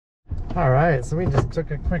Alright, so we just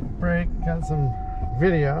took a quick break, got some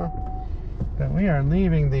video, but we are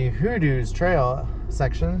leaving the Hoodoo's Trail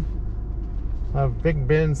section of Big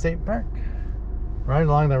Bend State Park, right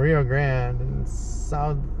along the Rio Grande in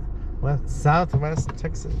southwest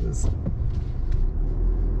Texas.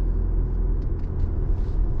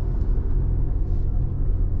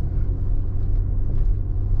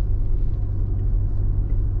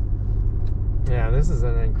 Yeah, this is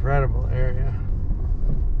an incredible area.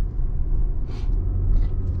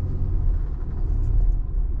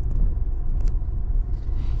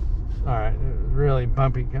 Alright, it was really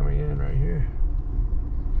bumpy coming in right here.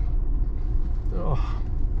 Oh.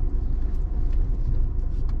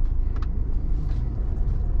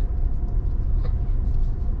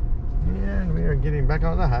 And we are getting back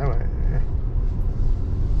on the highway.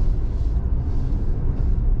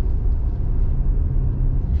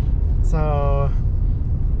 So,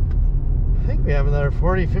 I think we have another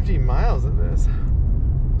 40-50 miles of this,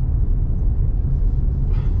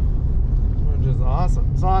 which is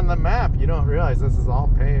awesome. So on the map, you don't realize this is all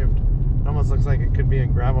paved. It almost looks like it could be a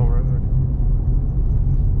gravel road.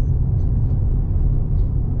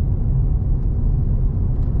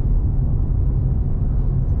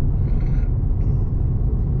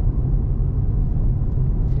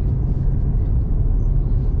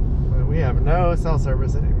 But we have no cell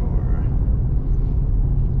service anymore.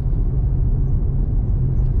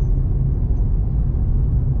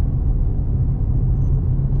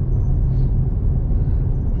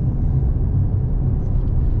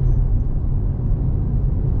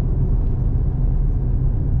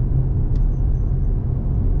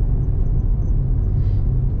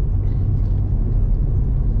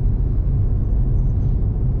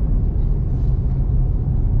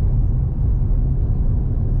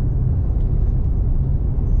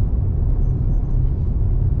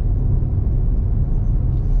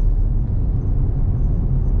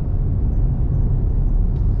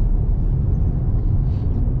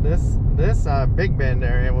 This Big Bend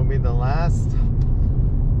area will be the last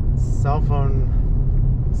cell phone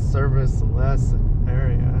service-less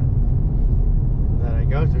area that I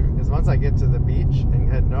go through, because once I get to the beach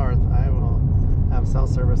and head north, I will have cell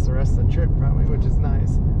service the rest of the trip probably, which is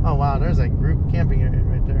nice. Oh wow, there's a group camping area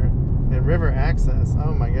right there, and river access.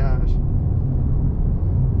 Oh my gosh,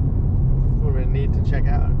 would have been neat to check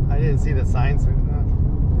out. I didn't see the sign soon enough.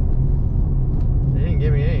 They didn't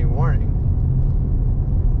give me any warning.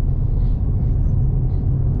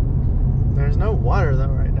 There's no water though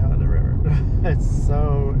right now in the river. It's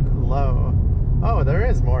so low. Oh, there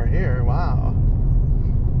is more here. Wow.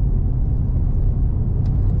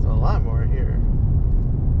 There's a lot more here.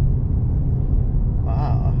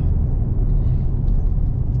 Wow.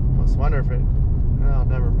 Almost wonder if it... Well,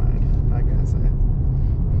 never mind. I'm not gonna say.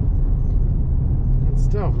 It's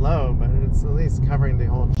still low, but it's at least covering the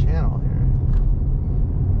whole channel here.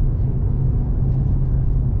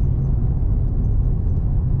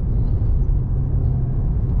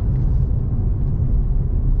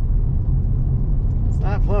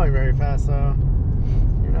 Not flowing very fast, so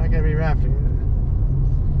you're not going to be rafting it.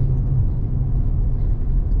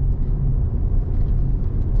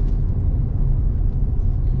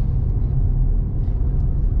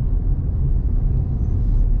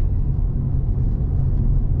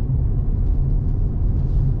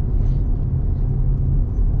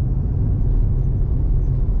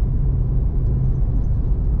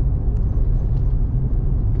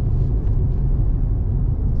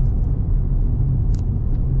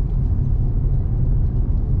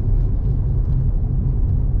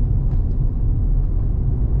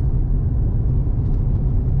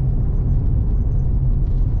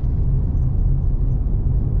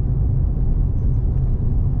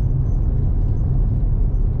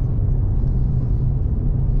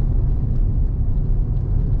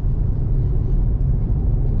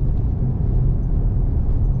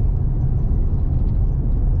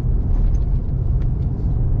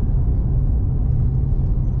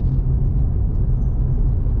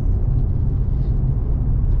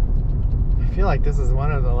 I feel like this is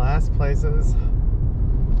one of the last places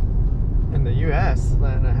in the US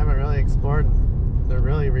that I haven't really explored the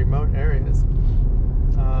really remote areas.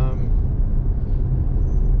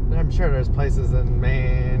 I'm sure there's places in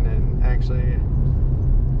Maine and actually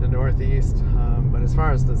the Northeast, but as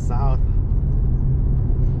far as the South,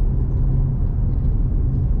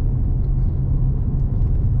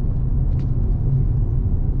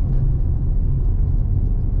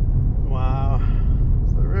 wow,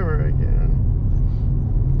 it's the river again.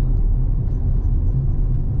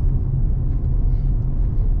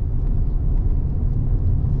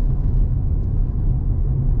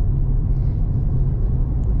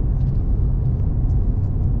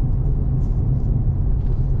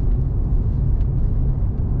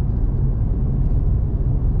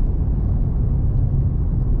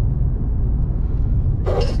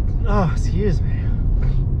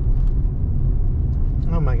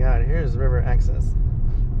 here's river access.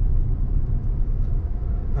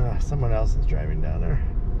 Someone else is driving down there.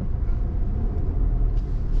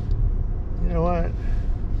 You know what?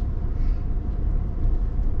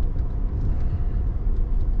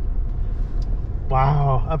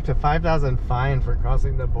 Wow, up to 5,000 fine for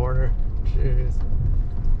crossing the border. Jeez.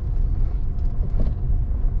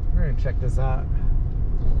 We're gonna check this out.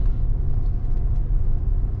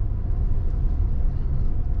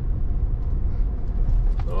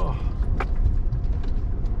 Oh.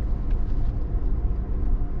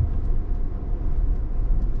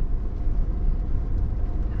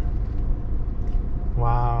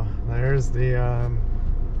 Wow, there's the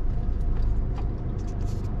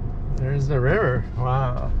river.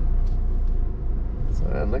 Wow. So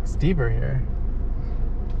it looks deeper here.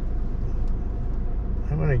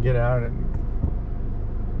 I'm gonna get out and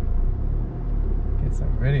get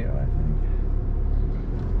some video, I think.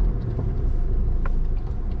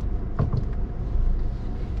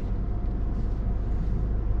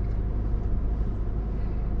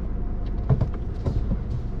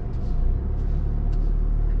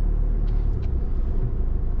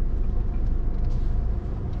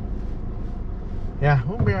 Yeah,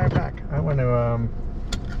 we'll be right back. I want to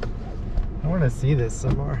see this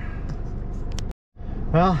some more.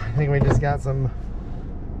 Well, I think we just got some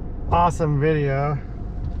awesome video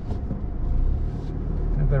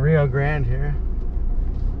at the Rio Grande here.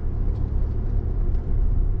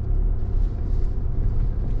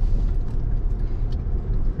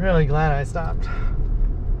 Really glad I stopped.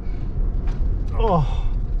 Oh.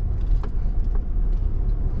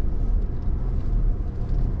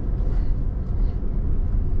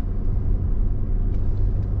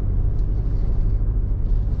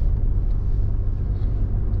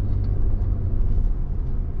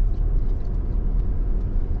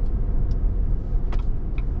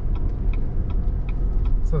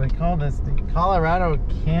 So they call this the Colorado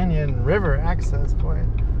Canyon River Access Point.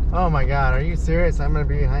 Oh my God, are you serious? I'm gonna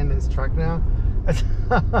be behind this truck now?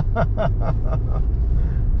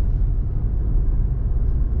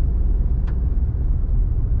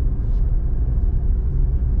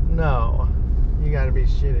 No, you gotta be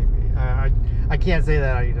shitting me. I can't say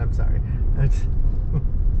that. I'm sorry.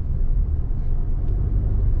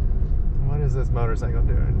 What is this motorcycle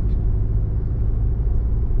doing?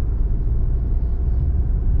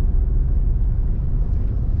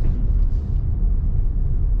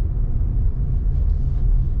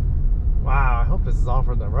 Wow, I hope this is all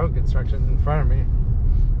for the road construction in front of me.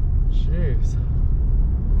 Jeez.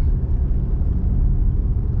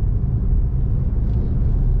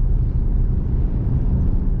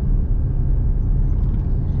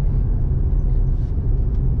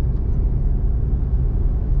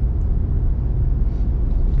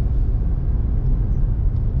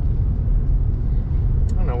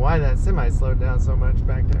 I don't know why that semi slowed down so much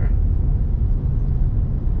back there.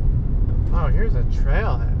 Oh, here's a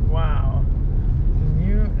trailhead. Wow. Can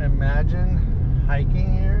you imagine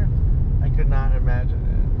hiking here? I could not imagine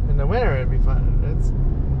it. In the winter it'd be fun. It's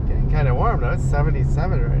getting kind of warm though. It's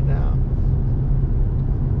 77 right now.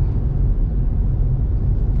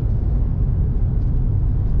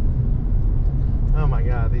 Oh my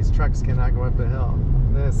God, these trucks cannot go up the hill.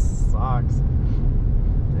 This sucks.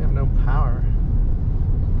 They have no power.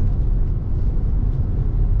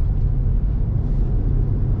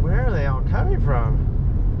 Where are they all coming from?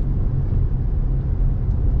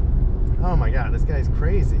 Oh my God, this guy's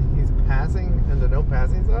crazy. He's passing into no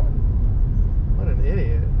passing zone? What an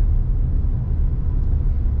idiot.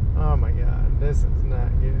 Oh my God, this is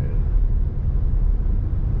not good.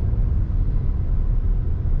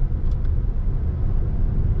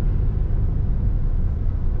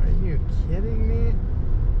 Are you kidding me?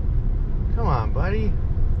 Come on, buddy.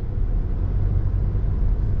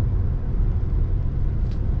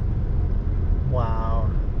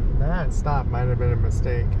 Wow, that stop might have been a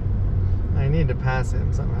mistake. I need to pass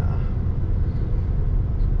him somehow.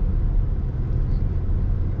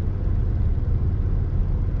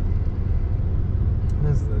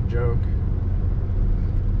 This is a joke.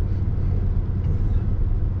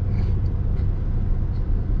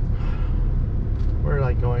 We're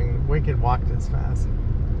like going, we could walk this fast.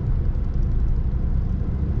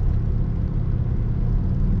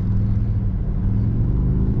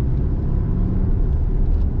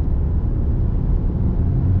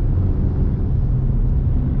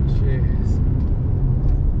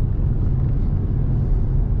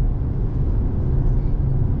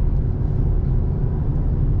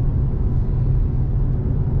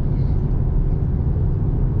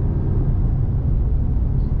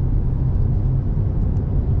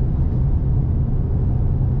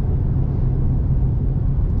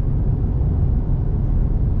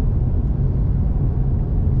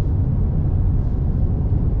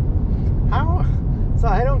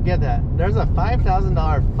 don't get that. There's a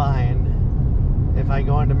 $5,000 fine if I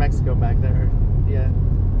go into Mexico back there. Yet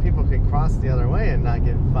people can cross the other way and not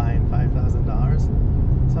get fined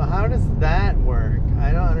 $5,000. So how does that work?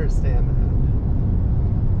 I don't understand that.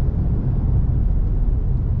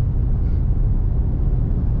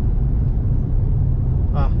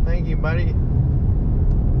 Oh, thank you, buddy.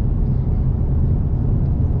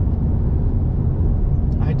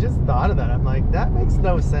 I just thought of that. I'm like, that makes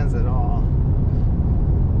no sense at all.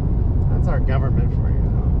 That's our government for you.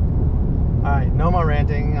 Alright, no more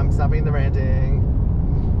ranting. I'm stopping the ranting.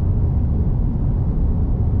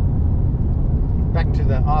 Back to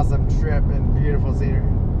the awesome trip and beautiful scenery.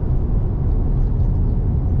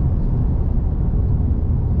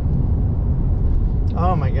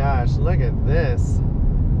 Oh my gosh, look at this.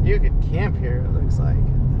 You could camp here, it looks like.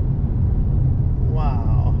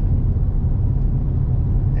 Wow.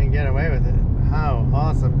 And get away with it. How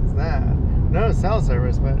awesome is that? No cell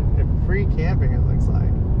service, but free camping, it looks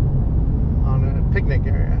like. On a picnic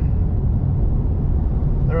area.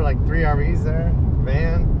 There were like 3 RVs there,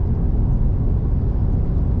 van.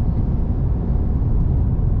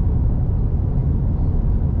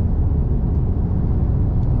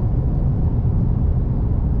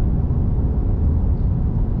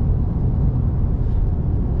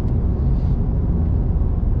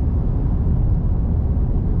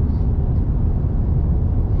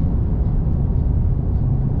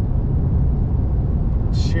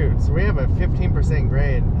 Shoot, so we have a 15%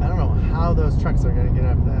 grade. I don't know how those trucks are going to get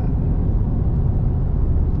up that.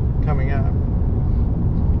 Coming up.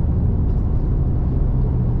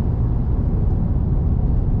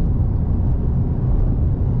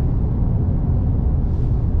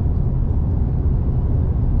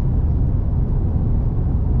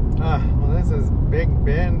 Well, this is Big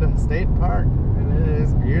Bend State Park, and it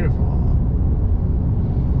is beautiful.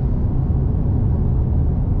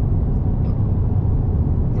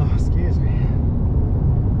 Oh, excuse me.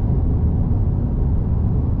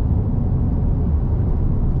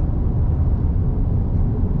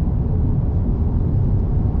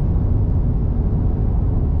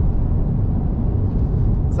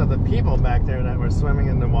 So the people back there that were swimming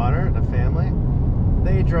in the water, the family,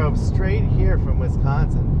 they drove straight here from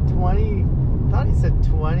Wisconsin. 20, I thought he said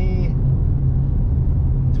 22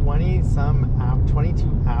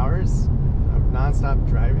 hours of nonstop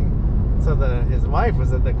driving. So his wife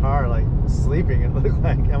was in the car, like, sleeping, it looked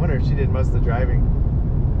like. I wonder if she did most of the driving.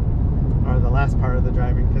 Or the last part of the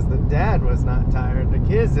driving. Because the dad was not tired. The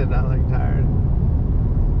kids did not look tired.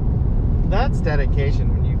 That's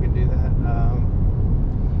dedication when you can do that.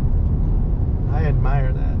 I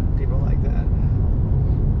admire that. People like that.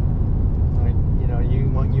 Like, you know, you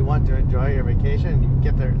want to enjoy your vacation, you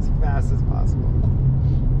get there as fast as possible.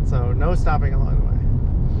 So, no stopping along the way.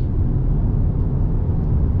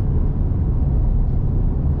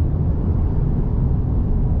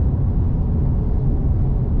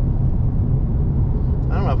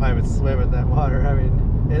 I don't know if I would swim in that water. I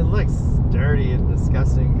mean, it looks dirty and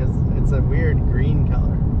disgusting because it's a weird green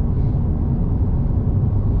color.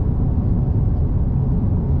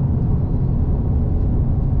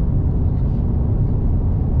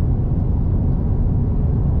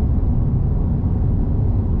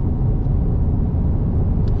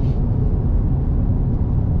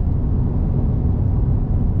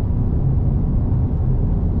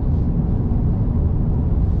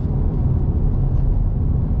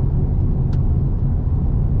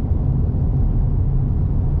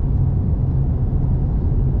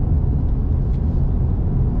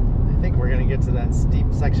 Get to that steep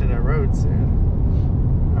section of road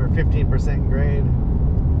soon, or 15% grade.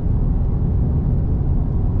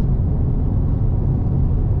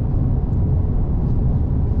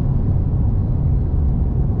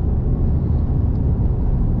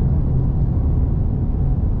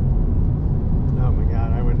 Oh my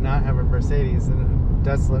God, I would not have a Mercedes in a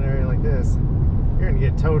desolate area like this. You're gonna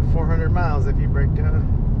get towed 400 miles if you break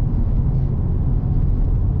down.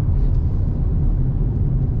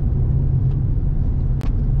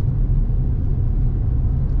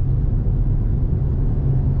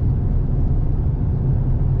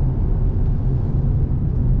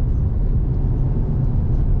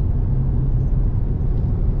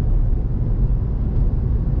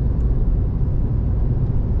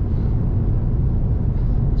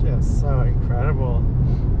 So incredible.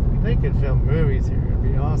 If they could film movies here, it'd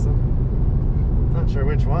be awesome. Not sure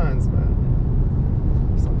which ones, but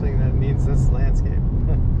something that needs this landscape.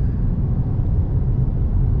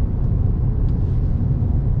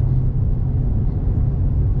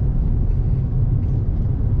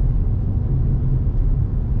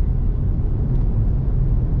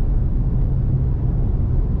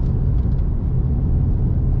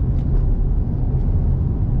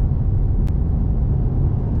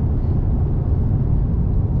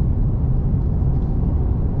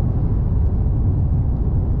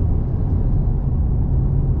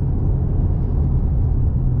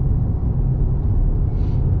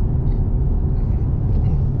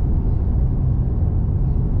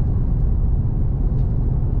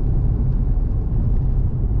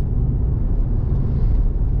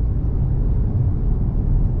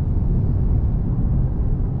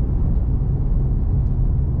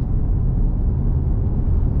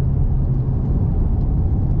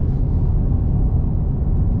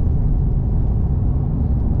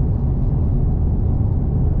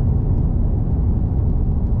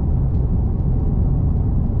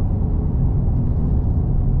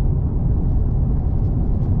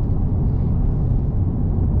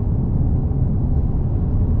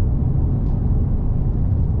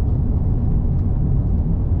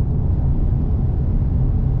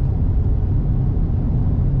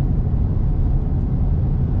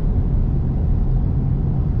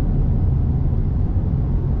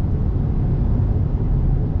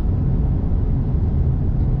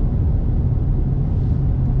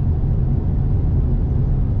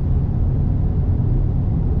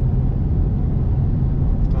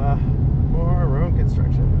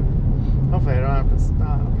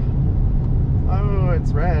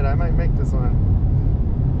 this one.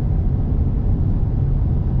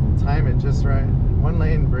 Time it just right.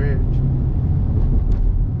 1-lane bridge.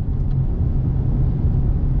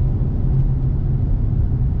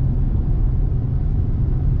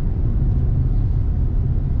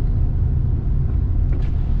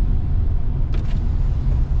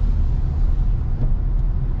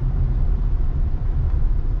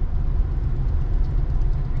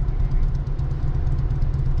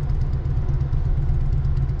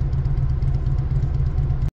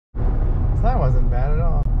 That wasn't bad at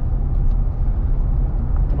all.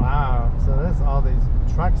 Wow, so this, all these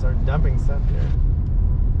trucks are dumping stuff here.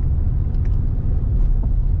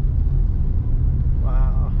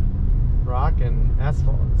 Wow, rock and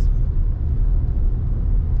asphalt.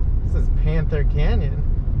 This is Panther Canyon.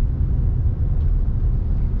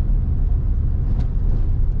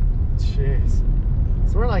 Jeez.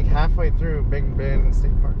 So we're like halfway through Big Bend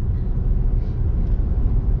State Park.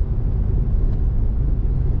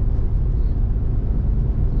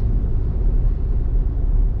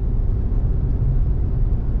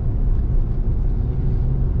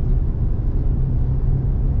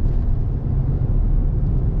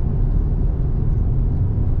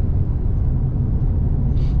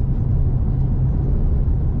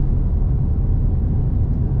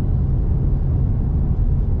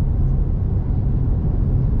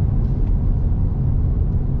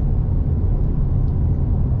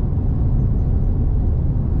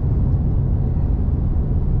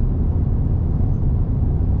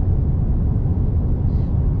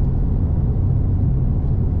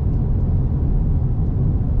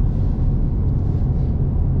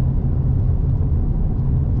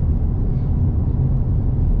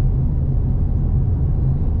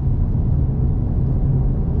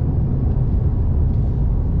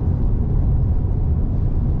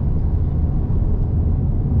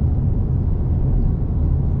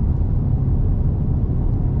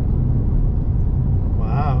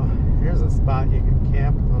 Spot you can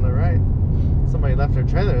camp on the right. Somebody left their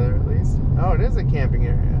trailer there at least. Oh, it is a camping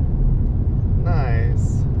area.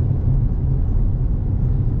 Nice.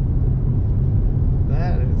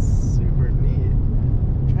 That is super neat.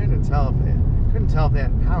 I'm trying to tell if they couldn't tell if they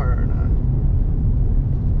had power or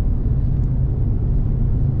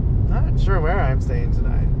not. Not sure where I'm staying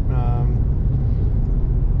tonight.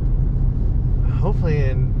 Hopefully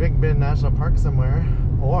in Big Bend National Park somewhere,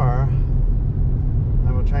 or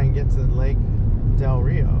I will try and get to Lake Del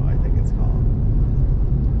Rio, I think it's called.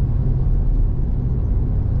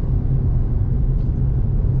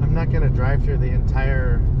 I'm not going to drive through the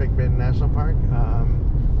entire Big Bend National Park,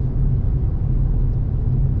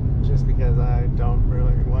 just because I don't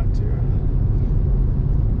really want to.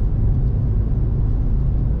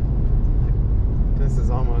 This is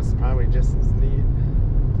almost probably just as neat.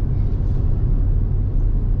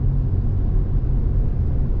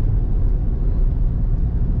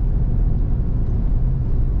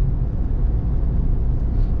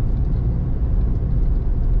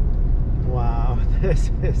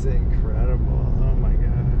 This is incredible. Oh my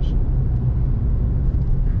gosh.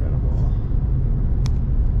 Incredible.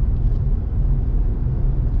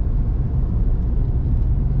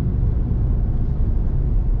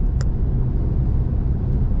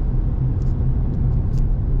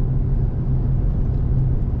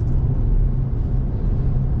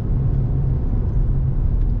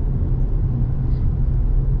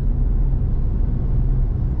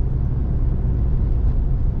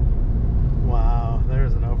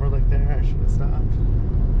 I should have stopped.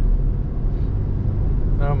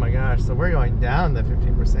 Oh my gosh, so we're going down the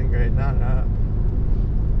 15% grade, not up.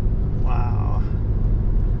 Wow.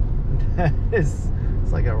 That is,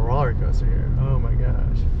 it's like a roller coaster here. Oh my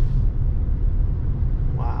gosh.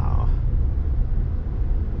 Wow.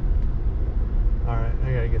 Alright,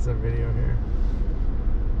 I gotta get some video here.